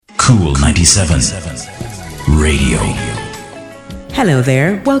Cool 97 Radio. Hello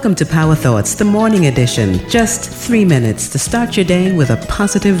there. Welcome to Power Thoughts, the morning edition. Just 3 minutes to start your day with a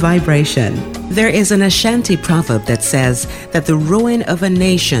positive vibration. There is an Ashanti proverb that says that the ruin of a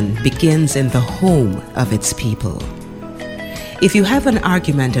nation begins in the home of its people. If you have an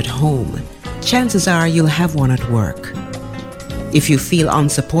argument at home, chances are you'll have one at work. If you feel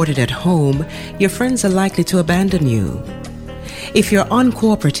unsupported at home, your friends are likely to abandon you. If you're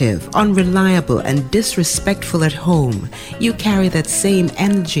uncooperative, unreliable, and disrespectful at home, you carry that same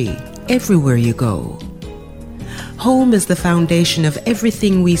energy everywhere you go. Home is the foundation of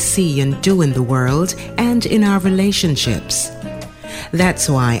everything we see and do in the world and in our relationships. That's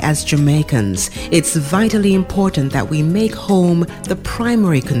why, as Jamaicans, it's vitally important that we make home the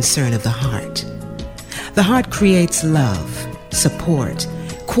primary concern of the heart. The heart creates love, support,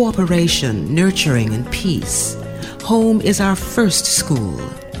 cooperation, nurturing, and peace. Home is our first school.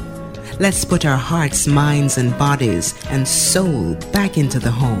 Let's put our hearts, minds, and bodies and soul back into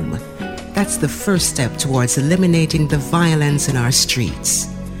the home. That's the first step towards eliminating the violence in our streets.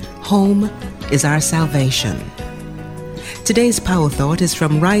 Home is our salvation. Today's Power Thought is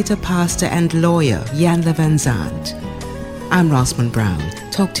from writer, pastor, and lawyer Iyanla Vanzant. I'm Rosamond Brown.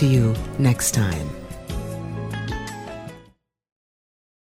 Talk to you next time.